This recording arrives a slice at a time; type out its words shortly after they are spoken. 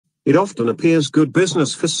It often appears good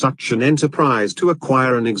business for such an enterprise to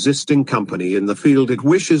acquire an existing company in the field it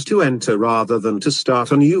wishes to enter rather than to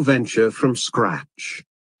start a new venture from scratch.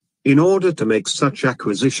 In order to make such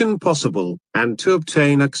acquisition possible, and to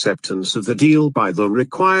obtain acceptance of the deal by the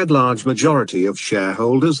required large majority of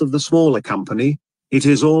shareholders of the smaller company, it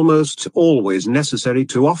is almost always necessary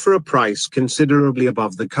to offer a price considerably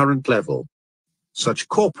above the current level. Such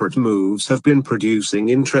corporate moves have been producing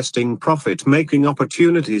interesting profit-making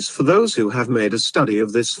opportunities for those who have made a study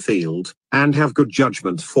of this field, and have good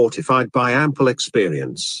judgment fortified by ample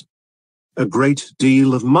experience. A great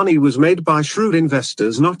deal of money was made by shrewd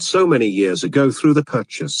investors not so many years ago through the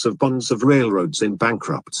purchase of bonds of railroads in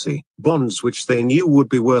bankruptcy, bonds which they knew would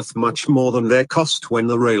be worth much more than their cost when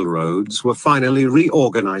the railroads were finally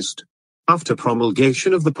reorganized. After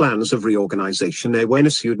promulgation of the plans of reorganization, a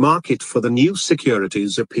when-issued market for the new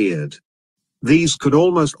securities appeared. These could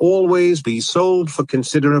almost always be sold for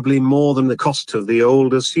considerably more than the cost of the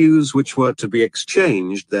old issues which were to be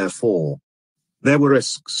exchanged therefore. There were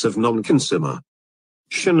risks of non-consummation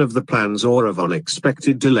of the plans or of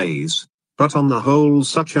unexpected delays, but on the whole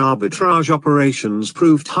such arbitrage operations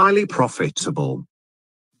proved highly profitable.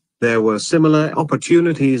 There were similar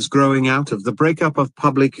opportunities growing out of the breakup of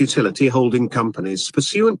public utility holding companies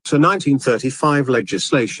pursuant to 1935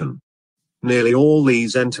 legislation. Nearly all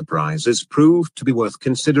these enterprises proved to be worth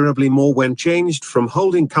considerably more when changed from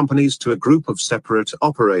holding companies to a group of separate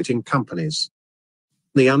operating companies.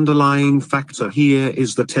 The underlying factor here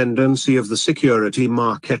is the tendency of the security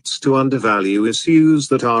markets to undervalue issues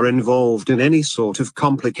that are involved in any sort of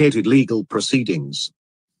complicated legal proceedings.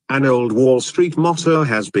 An old Wall Street motto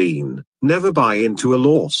has been, "Never buy into a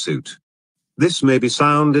lawsuit." This may be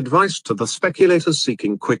sound advice to the speculator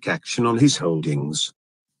seeking quick action on his holdings.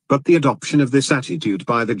 But the adoption of this attitude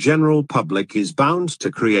by the general public is bound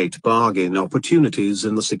to create bargain opportunities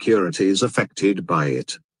in the securities affected by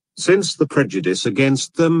it, since the prejudice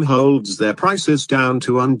against them holds their prices down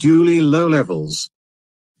to unduly low levels.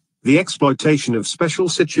 The exploitation of special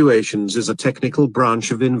situations is a technical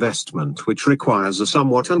branch of investment which requires a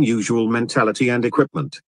somewhat unusual mentality and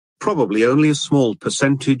equipment. Probably only a small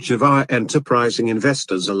percentage of our enterprising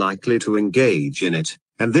investors are likely to engage in it,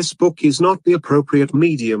 and this book is not the appropriate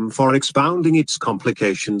medium for expounding its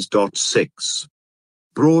complications. 6.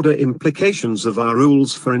 Broader implications of our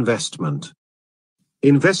rules for investment.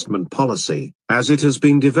 Investment policy, as it has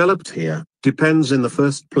been developed here, depends in the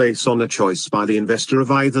first place on a choice by the investor of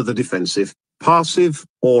either the defensive, passive,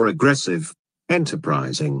 or aggressive,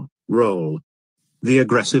 enterprising role. The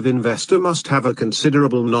aggressive investor must have a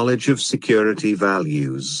considerable knowledge of security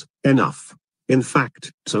values, enough, in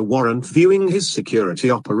fact, to warrant viewing his security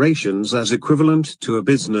operations as equivalent to a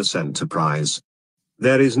business enterprise.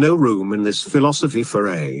 There is no room in this philosophy for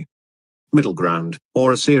a middle ground,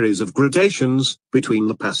 or a series of gradations, between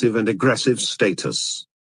the passive and aggressive status.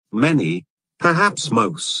 Many, perhaps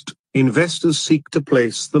most, investors seek to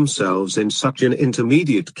place themselves in such an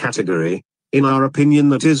intermediate category. In our opinion,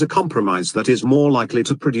 that is a compromise that is more likely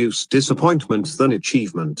to produce disappointment than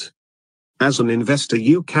achievement. As an investor,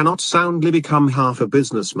 you cannot soundly become half a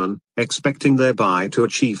businessman, expecting thereby to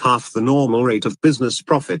achieve half the normal rate of business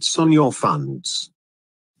profits on your funds.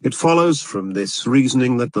 It follows from this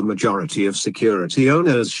reasoning that the majority of security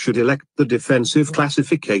owners should elect the defensive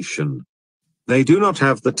classification. They do not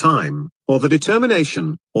have the time, or the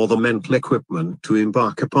determination, or the mental equipment to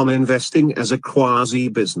embark upon investing as a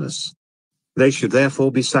quasi-business. They should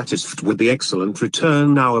therefore be satisfied with the excellent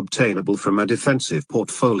return now obtainable from a defensive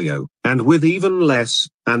portfolio, and with even less,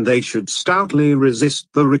 and they should stoutly resist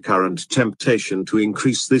the recurrent temptation to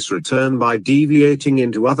increase this return by deviating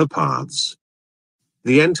into other paths.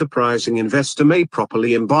 The enterprising investor may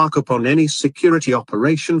properly embark upon any security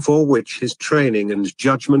operation for which his training and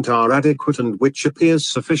judgment are adequate and which appears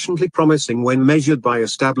sufficiently promising when measured by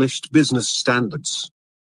established business standards.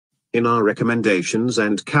 In our recommendations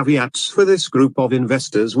and caveats for this group of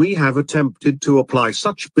investors, we have attempted to apply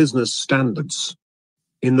such business standards.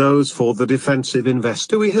 In those for the defensive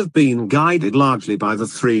investor, we have been guided largely by the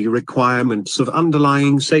three requirements of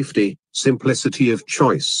underlying safety, simplicity of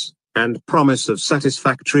choice, and promise of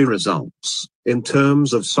satisfactory results, in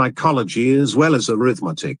terms of psychology as well as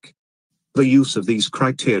arithmetic. The use of these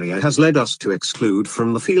criteria has led us to exclude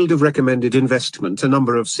from the field of recommended investment a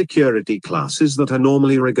number of security classes that are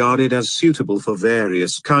normally regarded as suitable for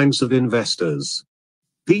various kinds of investors.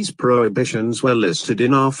 These prohibitions were listed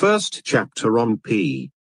in our first chapter on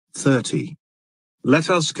p. 30. Let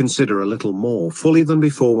us consider a little more fully than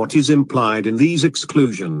before what is implied in these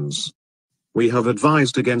exclusions. We have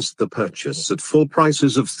advised against the purchase at full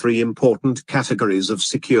prices of three important categories of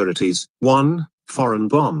securities. 1. foreign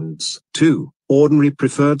bonds, 2. Ordinary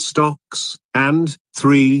preferred stocks, and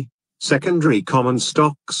 3. Secondary common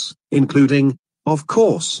stocks, including, of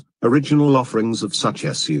course, original offerings of such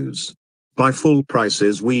issues. By full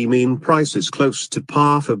prices we mean prices close to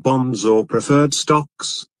par for bonds or preferred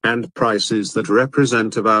stocks, and prices that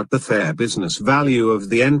represent about the fair business value of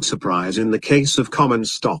the enterprise in the case of common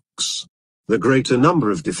stocks. The greater number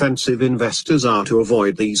of defensive investors are to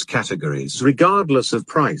avoid these categories regardless of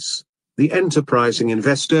price. The enterprising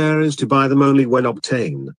investor is to buy them only when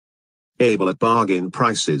obtainable at bargain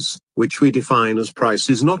prices, which we define as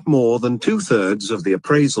prices not more than 2/3 of the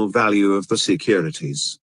appraisal value of the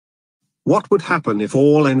securities. What would happen if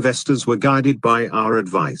all investors were guided by our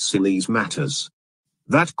advice in these matters?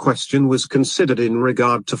 That question was considered in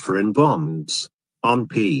regard to foreign bonds, on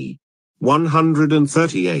p.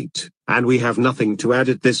 138, and we have nothing to add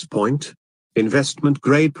at this point.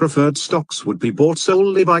 Investment-grade preferred stocks would be bought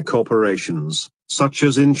solely by corporations, such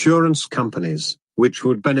as insurance companies, which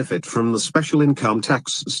would benefit from the special income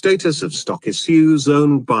tax status of stock issues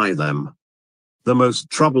owned by them. The most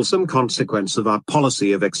troublesome consequence of our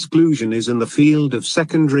policy of exclusion is in the field of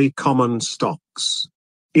secondary common stocks.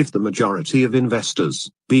 If the majority of investors,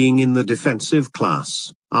 being in the defensive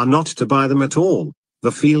class, are not to buy them at all,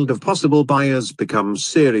 the field of possible buyers becomes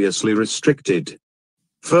seriously restricted.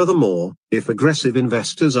 Furthermore, if aggressive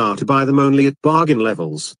investors are to buy them only at bargain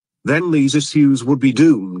levels, then these issues would be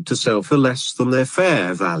doomed to sell for less than their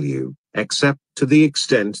fair value, except to the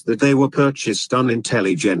extent that they were purchased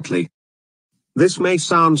unintelligently. This may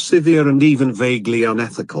sound severe and even vaguely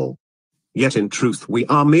unethical. Yet in truth we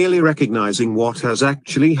are merely recognizing what has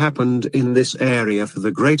actually happened in this area for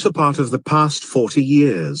the greater part of the past 40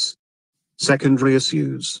 years. Secondary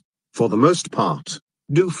issues, for the most part,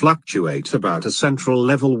 do fluctuate about a central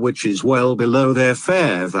level which is well below their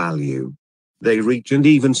fair value. They reach and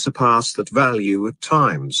even surpass that value at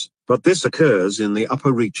times, but this occurs in the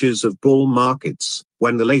upper reaches of bull markets,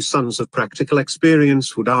 when the lay sons of practical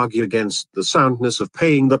experience would argue against the soundness of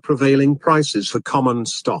paying the prevailing prices for common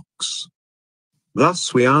stocks.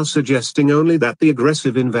 Thus we are suggesting only that the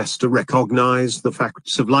aggressive investor recognize the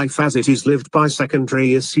facts of life as it is lived by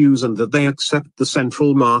secondary issues and that they accept the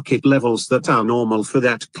central market levels that are normal for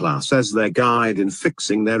that class as their guide in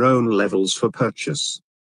fixing their own levels for purchase.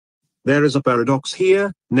 There is a paradox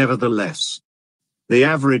here, nevertheless. The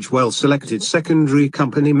average well-selected secondary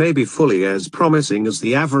company may be fully as promising as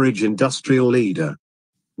the average industrial leader.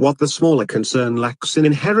 What the smaller concern lacks in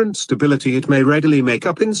inherent stability it may readily make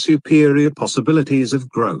up in superior possibilities of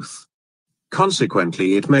growth.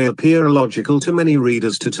 Consequently it may appear illogical to many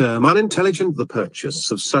readers to term unintelligent the purchase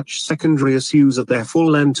of such secondary issues at their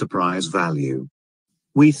full enterprise value.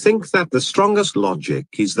 We think that the strongest logic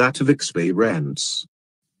is that of experience.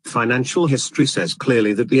 Financial history says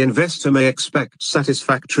clearly that the investor may expect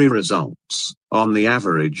satisfactory results, on the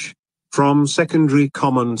average, from secondary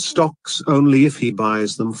common stocks only if he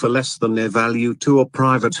buys them for less than their value to a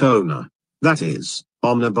private owner, that is,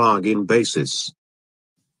 on a bargain basis.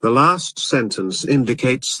 The last sentence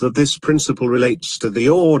indicates that this principle relates to the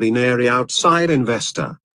ordinary outside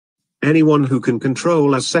investor. Anyone who can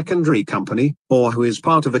control a secondary company, or who is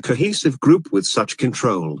part of a cohesive group with such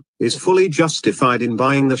control, is fully justified in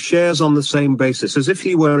buying the shares on the same basis as if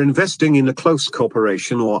he were investing in a close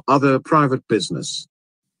corporation or other private business.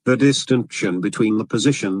 The distinction between the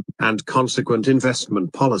position and consequent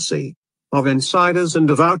investment policy of insiders and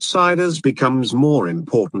of outsiders becomes more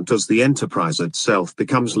important as the enterprise itself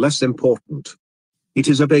becomes less important. It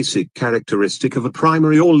is a basic characteristic of a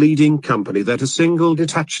primary or leading company that a single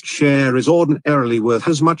detached share is ordinarily worth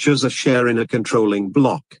as much as a share in a controlling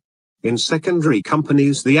block. In secondary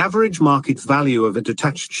companies, the average market value of a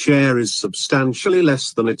detached share is substantially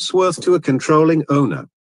less than its worth to a controlling owner.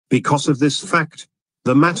 Because of this fact,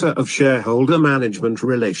 the matter of shareholder management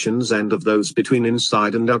relations and of those between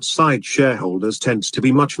inside and outside shareholders tends to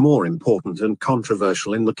be much more important and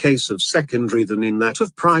controversial in the case of secondary than in that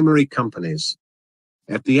of primary companies.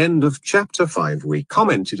 At the end of Chapter 5 we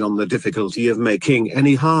commented on the difficulty of making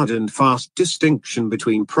any hard and fast distinction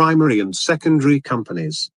between primary and secondary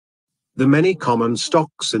companies. The many common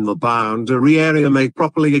stocks in the boundary area may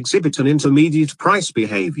properly exhibit an intermediate price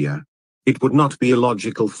behavior. It would not be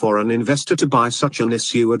illogical for an investor to buy such an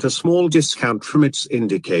issue at a small discount from its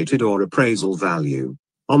indicated or appraisal value,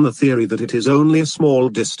 on the theory that it is only a small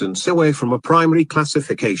distance away from a primary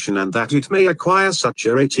classification and that it may acquire such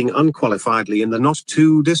a rating unqualifiedly in the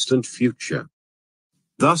not-too-distant future.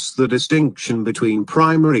 Thus the distinction between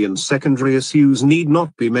primary and secondary issues need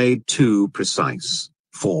not be made too precise,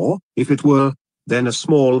 for, if it were, then a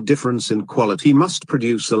small difference in quality must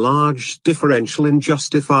produce a large differential in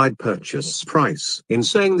justified purchase price. In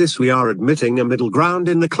saying this, we are admitting a middle ground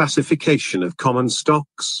in the classification of common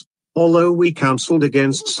stocks, although we counseled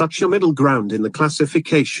against such a middle ground in the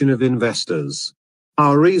classification of investors.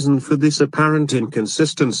 Our reason for this apparent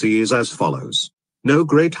inconsistency is as follows. No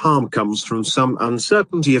great harm comes from some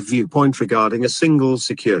uncertainty of viewpoint regarding a single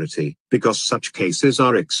security, because such cases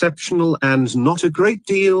are exceptional and not a great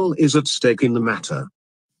deal is at stake in the matter.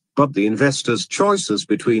 But the investor's choices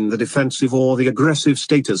between the defensive or the aggressive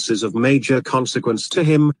status is of major consequence to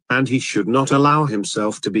him, and he should not allow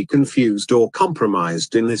himself to be confused or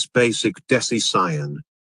compromised in this basic decision.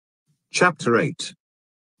 Chapter 8.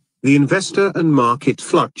 The Investor and Market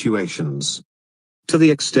Fluctuations. To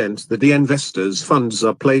the extent that the investor's funds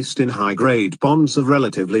are placed in high-grade bonds of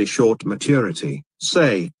relatively short maturity,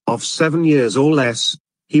 say, of 7 years or less,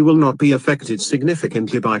 he will not be affected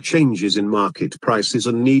significantly by changes in market prices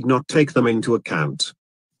and need not take them into account.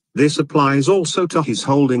 This applies also to his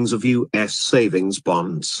holdings of U.S. savings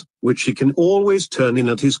bonds, which he can always turn in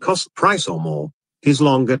at his cost price or more. His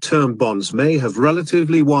longer-term bonds may have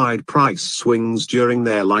relatively wide price swings during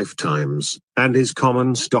their lifetimes, and his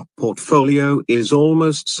common stock portfolio is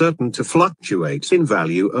almost certain to fluctuate in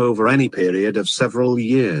value over any period of several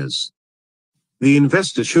years. The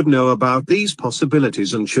investor should know about these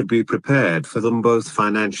possibilities and should be prepared for them both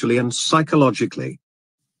financially and psychologically.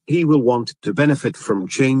 He will want to benefit from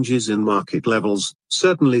changes in market levels,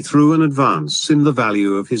 certainly through an advance in the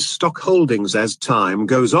value of his stock holdings as time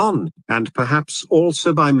goes on, and perhaps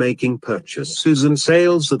also by making purchases and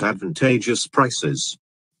sales at advantageous prices.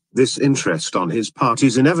 This interest on his part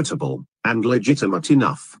is inevitable, and legitimate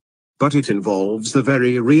enough. But it involves the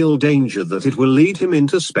very real danger that it will lead him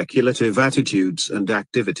into speculative attitudes and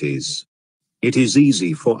activities. It is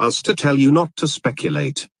easy for us to tell you not to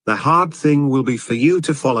speculate. The hard thing will be for you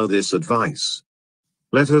to follow this advice.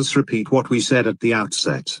 Let us repeat what we said at the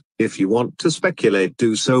outset. If you want to speculate,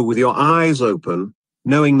 do so with your eyes open,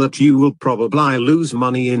 knowing that you will probably lose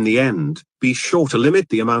money in the end. Be sure to limit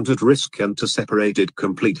the amount at risk and to separate it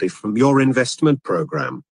completely from your investment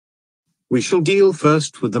program. We shall deal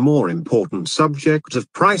first with the more important subject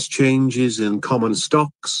of price changes in common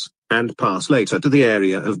stocks, and pass later to the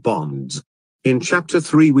area of bonds. In Chapter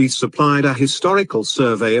 3 we supplied a historical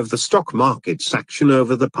survey of the stock market's action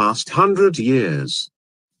over the past 100 years.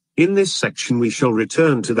 In this section we shall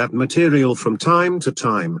return to that material from time to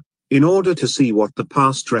time, in order to see what the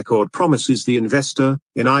past record promises the investor,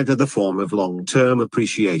 in either the form of long-term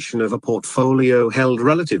appreciation of a portfolio held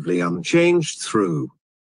relatively unchanged through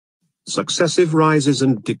successive rises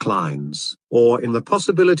and declines, or in the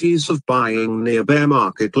possibilities of buying near bear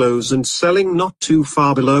market lows and selling not too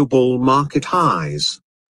far below bull market highs.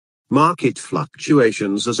 Market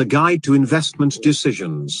fluctuations as a guide to investment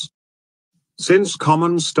decisions. Since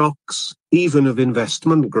common stocks, even of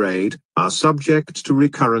investment grade, are subject to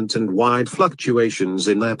recurrent and wide fluctuations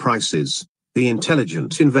in their prices, the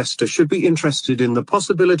intelligent investor should be interested in the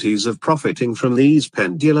possibilities of profiting from these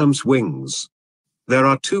pendulum swings. There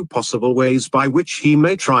are two possible ways by which he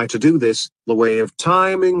may try to do this, the way of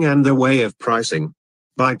timing and the way of pricing.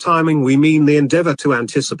 By timing we mean the endeavor to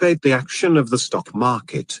anticipate the action of the stock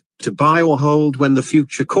market, to buy or hold when the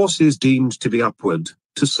future course is deemed to be upward,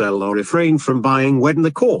 to sell or refrain from buying when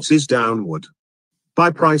the course is downward.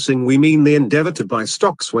 By pricing we mean the endeavor to buy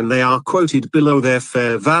stocks when they are quoted below their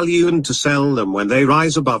fair value and to sell them when they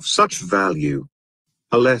rise above such value.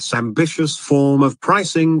 A less ambitious form of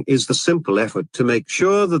pricing is the simple effort to make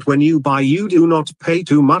sure that when you buy you do not pay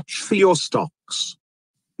too much for your stocks.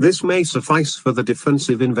 This may suffice for the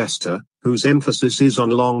defensive investor, whose emphasis is on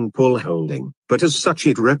long pull holding, but as such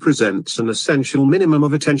it represents an essential minimum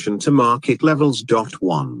of attention to market levels.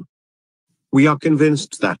 1. We are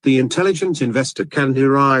convinced that the intelligent investor can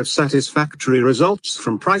derive satisfactory results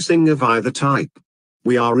from pricing of either type.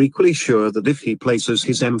 We are equally sure that if he places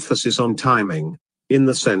his emphasis on timing, in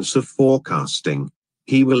the sense of forecasting,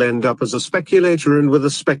 he will end up as a speculator and with a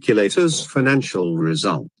speculator's financial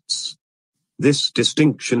results. This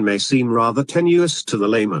distinction may seem rather tenuous to the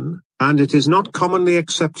layman, and it is not commonly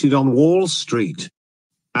accepted on Wall Street.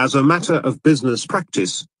 As a matter of business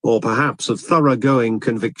practice, or perhaps of thoroughgoing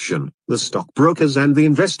conviction, the stockbrokers and the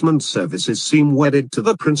investment services seem wedded to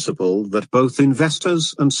the principle that both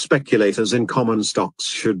investors and speculators in common stocks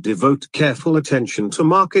should devote careful attention to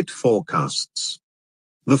market forecasts.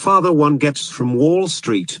 The farther one gets from Wall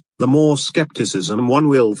Street, the more skepticism one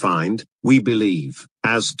will find, we believe,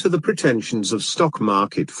 as to the pretensions of stock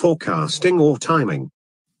market forecasting or timing.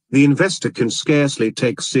 The investor can scarcely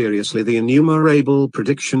take seriously the innumerable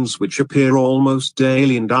predictions which appear almost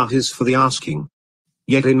daily and are his for the asking,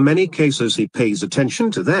 yet in many cases he pays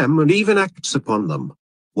attention to them and even acts upon them.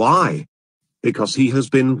 Why? Because he has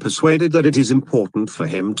been persuaded that it is important for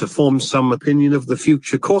him to form some opinion of the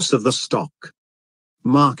future course of the stock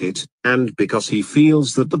market, and because he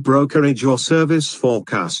feels that the brokerage or service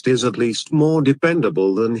forecast is at least more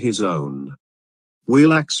dependable than his own. We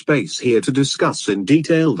lack space here to discuss in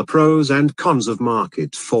detail the pros and cons of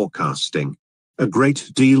market forecasting. A great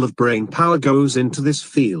deal of brain power goes into this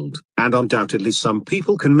field, and undoubtedly some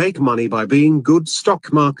people can make money by being good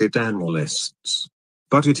stock market analysts.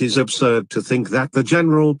 But it is absurd to think that the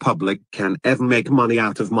general public can ever make money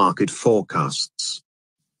out of market forecasts.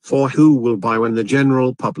 For who will buy when the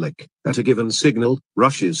general public, at a given signal,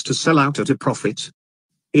 rushes to sell out at a profit?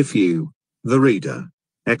 If you, the reader,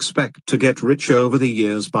 expect to get rich over the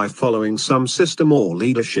years by following some system or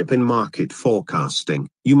leadership in market forecasting,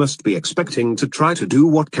 you must be expecting to try to do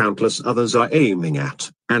what countless others are aiming at,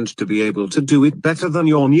 and to be able to do it better than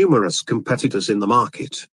your numerous competitors in the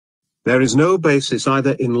market. There is no basis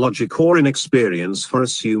either in logic or in experience for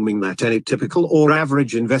assuming that any typical or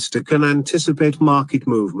average investor can anticipate market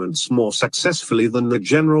movements more successfully than the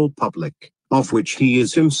general public, of which he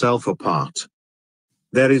is himself a part.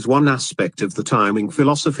 There is one aspect of the timing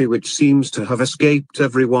philosophy which seems to have escaped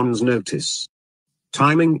everyone's notice.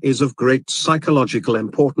 Timing is of great psychological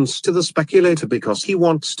importance to the speculator because he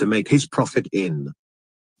wants to make his profit in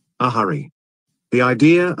a hurry. The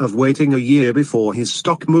idea of waiting a year before his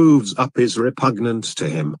stock moves up is repugnant to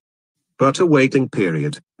him. But a waiting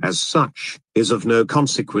period, as such, is of no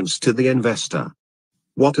consequence to the investor.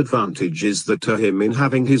 What advantage is there to him in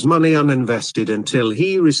having his money uninvested until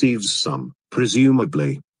he receives some,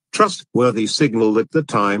 presumably, trustworthy signal that the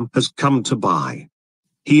time has come to buy?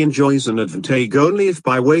 He enjoys an advantage only if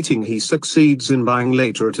by waiting he succeeds in buying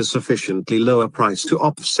later at a sufficiently lower price to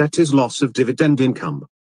offset his loss of dividend income.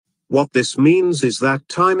 What this means is that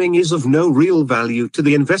timing is of no real value to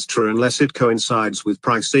the investor unless it coincides with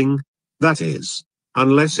pricing, that is,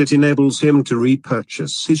 unless it enables him to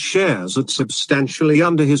repurchase his shares at substantially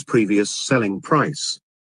under his previous selling price.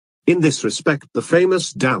 In this respect, the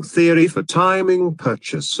famous Dow theory for timing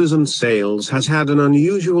purchases and sales has had an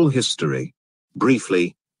unusual history.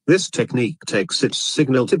 Briefly, this technique takes its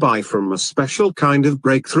signal to buy from a special kind of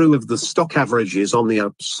breakthrough of the stock averages on the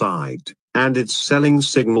upside, and its selling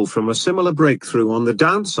signal from a similar breakthrough on the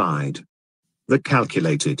downside. The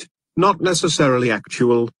calculated, not necessarily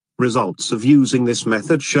actual, results of using this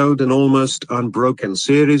method showed an almost unbroken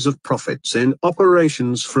series of profits in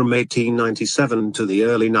operations from 1897 to the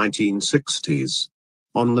early 1960s.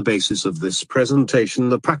 On the basis of this presentation,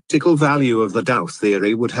 the practical value of the Dow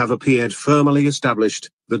theory would have appeared firmly established.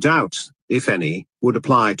 The doubt, if any, would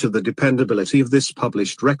apply to the dependability of this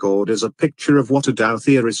published record as a picture of what a Dow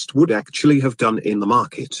theorist would actually have done in the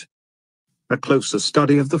market. A closer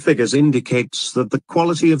study of the figures indicates that the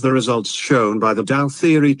quality of the results shown by the Dow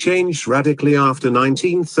theory changed radically after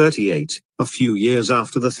 1938, a few years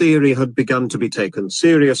after the theory had begun to be taken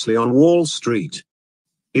seriously on Wall Street.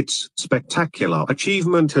 Its spectacular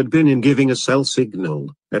achievement had been in giving a sell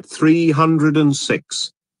signal at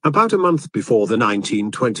 306, about a month before the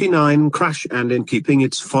 1929 crash, and in keeping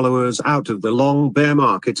its followers out of the long bear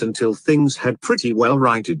market until things had pretty well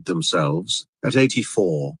righted themselves, at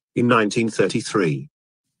 84, in 1933.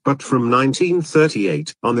 But from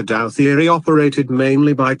 1938 on, the Dow theory operated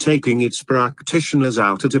mainly by taking its practitioners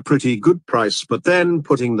out at a pretty good price but then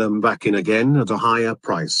putting them back in again at a higher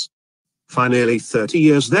price. For nearly 30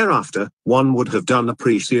 years thereafter, one would have done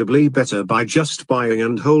appreciably better by just buying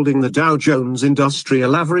and holding the Dow Jones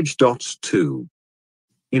Industrial Average. 2.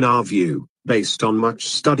 In our view, based on much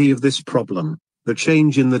study of this problem, the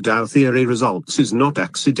change in the Dow theory results is not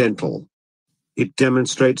accidental. It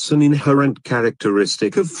demonstrates an inherent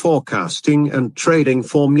characteristic of forecasting and trading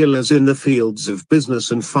formulas in the fields of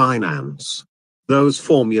business and finance. Those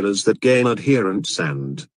formulas that gain adherence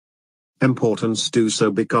and importance do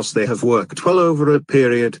so because they have worked well over a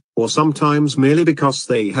period, or sometimes merely because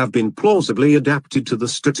they have been plausibly adapted to the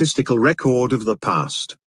statistical record of the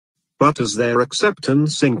past. But as their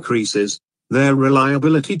acceptance increases, their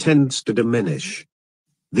reliability tends to diminish.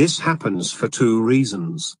 This happens for two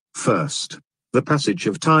reasons. First, the passage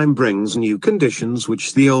of time brings new conditions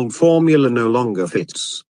which the old formula no longer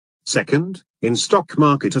fits. Second, in stock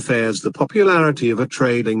market affairs, the popularity of a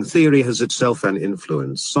trading theory has itself an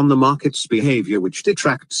influence on the market's behavior which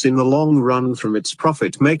detracts in the long run from its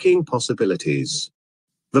profit-making possibilities.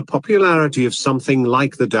 The popularity of something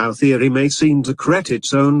like the Dow theory may seem to create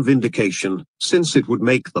its own vindication, since it would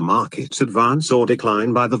make the market advance or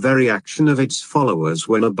decline by the very action of its followers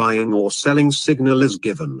when a buying or selling signal is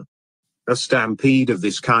given. A stampede of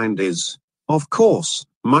this kind is, of course,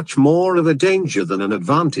 much more of a danger than an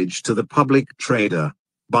advantage to the public trader.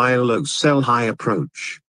 Buy low, sell high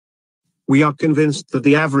approach. We are convinced that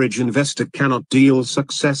the average investor cannot deal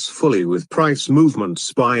successfully with price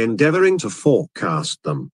movements by endeavoring to forecast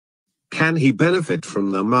them. Can he benefit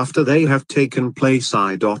from them after they have taken place?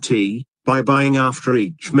 I.e., by buying after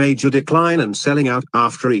each major decline and selling out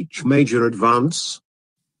after each major advance?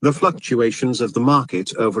 The fluctuations of the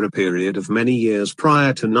market over a period of many years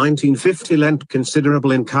prior to 1950 lent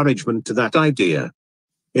considerable encouragement to that idea.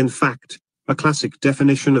 In fact, a classic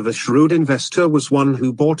definition of a shrewd investor was one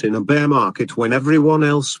who bought in a bear market when everyone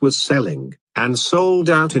else was selling, and sold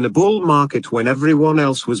out in a bull market when everyone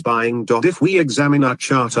else was buying. If we examine our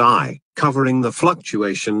chart I, covering the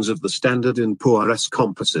fluctuations of the Standard & Poor's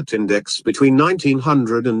Composite Index between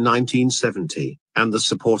 1900 and 1970, and the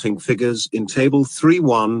supporting figures in Table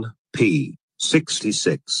 3.1, p.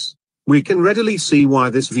 66, we can readily see why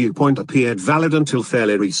this viewpoint appeared valid until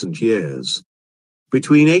fairly recent years.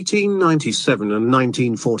 Between 1897 and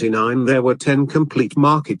 1949 there were 10 complete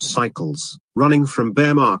market cycles, running from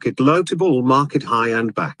bear market low to bull market high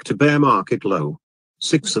and back to bear market low.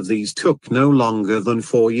 6 of these took no longer than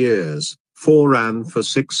 4 years, 4 ran for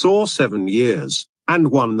 6 or 7 years, and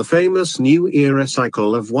 1, the famous New Era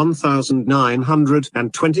cycle of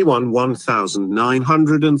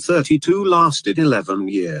 1921-1932, lasted 11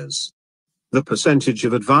 years. The percentage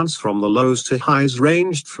of advance from the lows to highs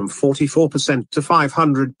ranged from 44% to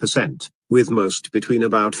 500%, with most between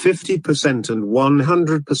about 50% and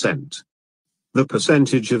 100%. The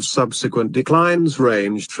percentage of subsequent declines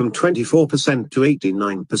ranged from 24% to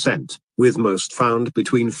 89%, with most found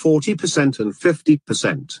between 40% and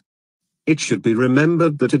 50%. It should be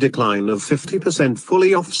remembered that a decline of 50%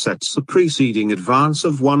 fully offsets the preceding advance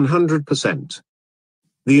of 100%.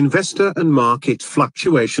 The investor and market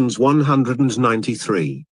fluctuations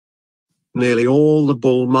 193. Nearly all the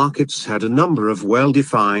bull markets had a number of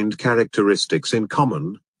well-defined characteristics in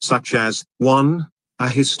common, such as 1. A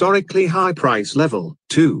historically high price level,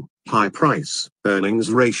 2. High price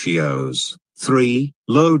earnings ratios, 3.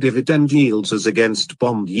 Low dividend yields as against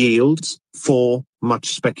bond yields, 4.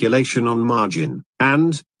 Much speculation on margin,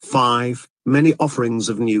 and 5. Many offerings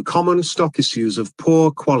of new common stock issues of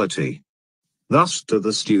poor quality. Thus, to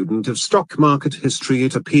the student of stock market history,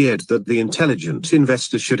 it appeared that the intelligent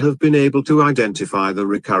investor should have been able to identify the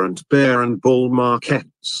recurrent bear and bull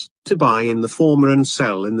markets, to buy in the former and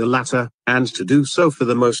sell in the latter, and to do so for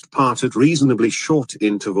the most part at reasonably short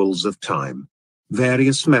intervals of time.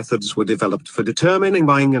 Various methods were developed for determining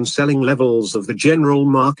buying and selling levels of the general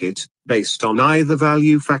market, based on either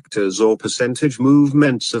value factors or percentage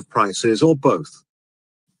movements of prices or both.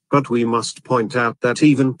 But we must point out that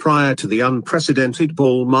even prior to the unprecedented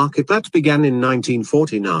bull market that began in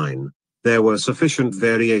 1949, there were sufficient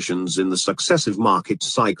variations in the successive market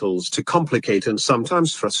cycles to complicate and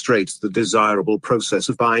sometimes frustrate the desirable process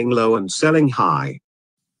of buying low and selling high.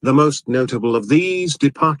 The most notable of these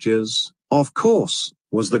departures, of course,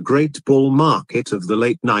 was the great bull market of the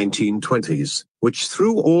late 1920s, which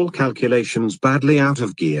threw all calculations badly out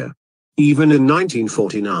of gear. Even in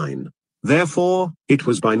 1949. Therefore, it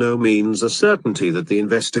was by no means a certainty that the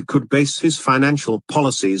investor could base his financial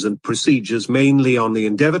policies and procedures mainly on the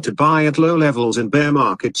endeavor to buy at low levels in bear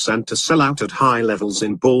markets and to sell out at high levels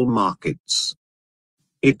in bull markets.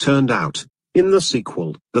 It turned out, in the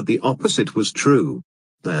sequel, that the opposite was true.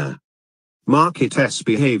 The market's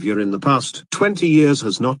behavior in the past 20 years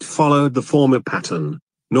has not followed the former pattern,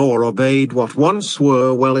 nor obeyed what once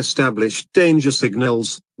were well-established danger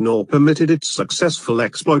signals, nor permitted its successful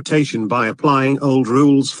exploitation by applying old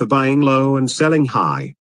rules for buying low and selling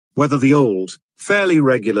high. Whether the old, fairly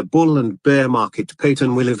regular bull and bear market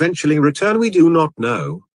pattern will eventually return we do not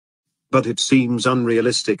know. But it seems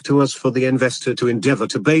unrealistic to us for the investor to endeavor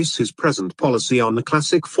to base his present policy on the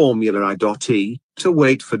classic formula I.e., to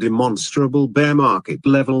wait for demonstrable bear market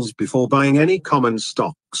levels before buying any common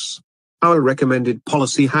stocks. Our recommended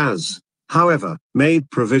policy has, however,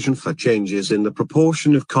 made provision for changes in the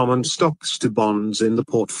proportion of common stocks to bonds in the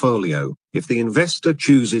portfolio, if the investor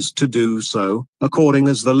chooses to do so, according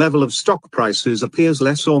as the level of stock prices appears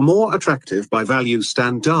less or more attractive by value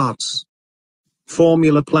standards.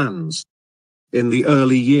 Formula plans. In the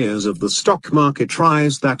early years of the stock market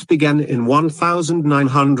rise that began in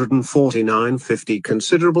 1949-50,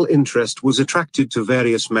 considerable interest was attracted to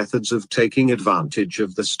various methods of taking advantage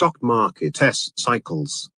of the stock market's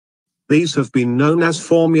cycles. These have been known as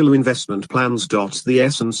formula investment plans. The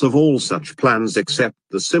essence of all such plans except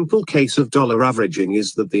the simple case of dollar averaging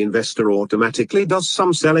is that the investor automatically does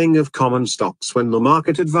some selling of common stocks when the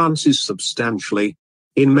market advances substantially.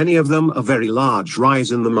 In many of them, a very large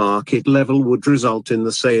rise in the market level would result in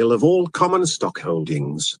the sale of all common stock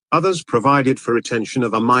holdings. Others provided for retention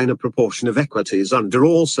of a minor proportion of equities under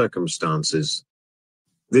all circumstances.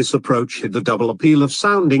 This approach had the double appeal of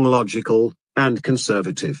sounding logical and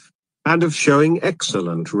conservative, and of showing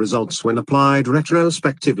excellent results when applied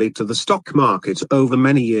retrospectively to the stock market over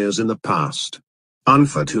many years in the past.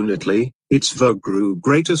 Unfortunately, its vogue grew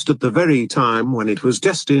greatest at the very time when it was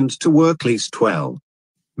destined to work least well.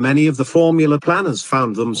 Many of the formula planners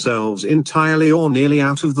found themselves entirely or nearly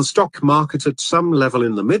out of the stock market at some level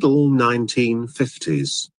in the middle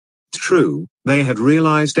 1950s. True, they had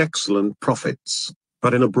realized excellent profits,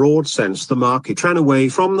 but in a broad sense the market ran away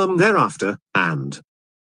from them thereafter, and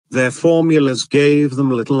their formulas gave them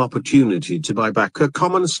little opportunity to buy back a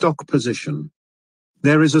common stock position.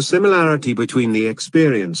 There is a similarity between the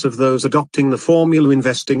experience of those adopting the formula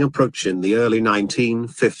investing approach in the early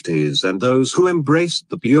 1950s and those who embraced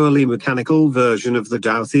the purely mechanical version of the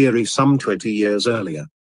Dow theory some 20 years earlier.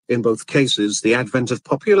 In both cases, the advent of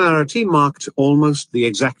popularity marked almost the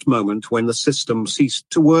exact moment when the system ceased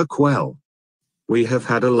to work well. We have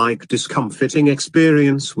had a like discomforting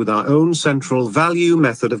experience with our own central value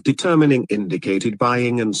method of determining indicated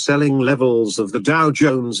buying and selling levels of the Dow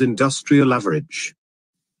Jones Industrial Average.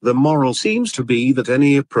 The moral seems to be that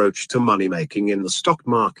any approach to money-making in the stock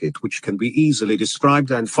market which can be easily described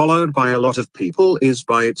and followed by a lot of people is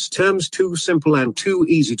by its terms too simple and too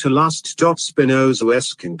easy to last.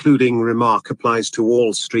 Spinoza's concluding remark applies to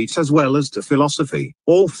Wall Street as well as to philosophy.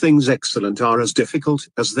 All things excellent are as difficult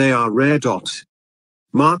as they are rare.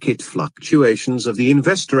 Market fluctuations of the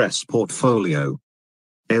investor's portfolio.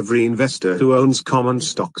 Every investor who owns common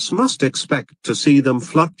stocks must expect to see them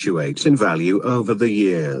fluctuate in value over the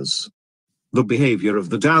years. The behavior of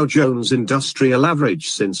the Dow Jones Industrial Average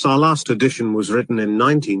since our last edition was written in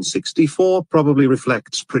 1964 probably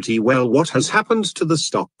reflects pretty well what has happened to the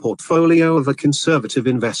stock portfolio of a conservative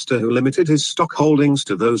investor who limited his stock holdings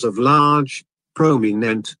to those of large,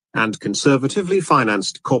 prominent, and conservatively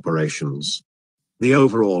financed corporations. The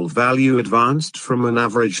overall value advanced from an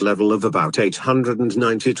average level of about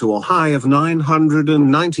 890 to a high of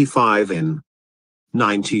 995 in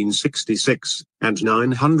 1966, and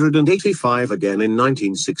 985 again in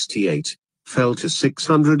 1968, fell to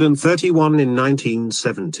 631 in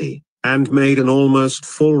 1970, and made an almost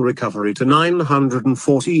full recovery to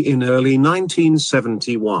 940 in early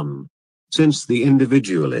 1971. Since the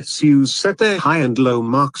individual issues set their high and low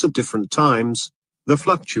marks at different times, the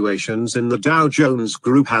fluctuations in the Dow Jones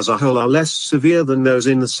Group as a whole are less severe than those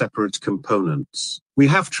in the separate components. We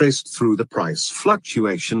have traced through the price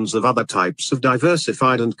fluctuations of other types of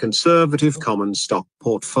diversified and conservative common stock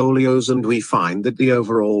portfolios, and we find that the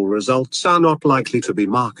overall results are not likely to be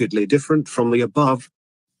markedly different from the above.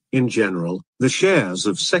 In general, the shares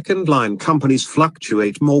of second-line companies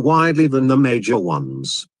fluctuate more widely than the major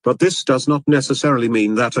ones, but this does not necessarily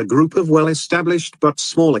mean that a group of well-established but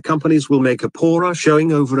smaller companies will make a poorer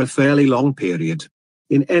showing over a fairly long period.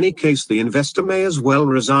 In any case, the investor may as well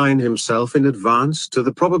resign himself in advance to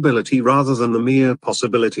the probability rather than the mere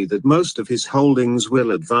possibility that most of his holdings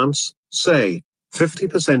will advance, say,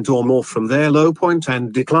 50% or more from their low point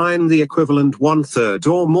and decline the equivalent 1/3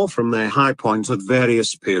 or more from their high point at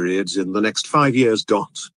various periods in the next 5 years.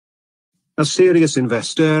 A serious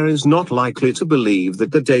investor is not likely to believe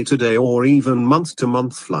that the day-to-day or even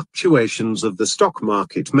month-to-month fluctuations of the stock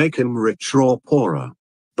market make him richer or poorer.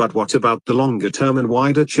 But what about the longer-term and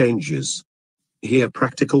wider changes? Here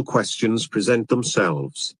practical questions present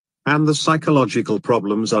themselves, and the psychological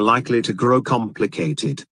problems are likely to grow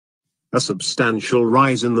complicated. A substantial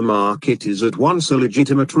rise in the market is at once a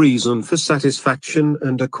legitimate reason for satisfaction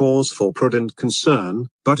and a cause for prudent concern,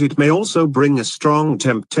 but it may also bring a strong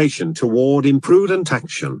temptation toward imprudent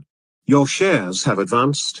action. Your shares have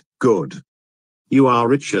advanced, good. You are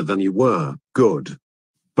richer than you were, good.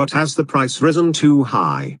 But has the price risen too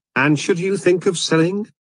high, and should you think of selling?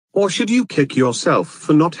 Or should you kick yourself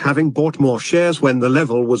for not having bought more shares when the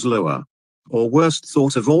level was lower? Or worst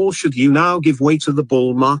thought of all, should you now give way to the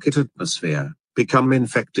bull market atmosphere, become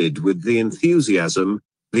infected with the enthusiasm,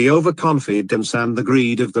 the overconfidence and the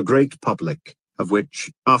greed of the great public, of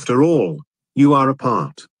which, after all, you are a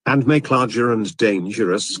part, and make larger and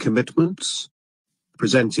dangerous commitments?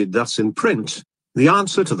 Presented thus in print, the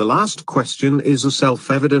answer to the last question is a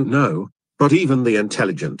self-evident no, but even the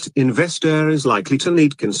intelligent investor is likely to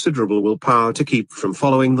need considerable willpower to keep from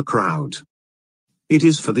following the crowd. It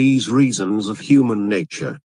is for these reasons of human nature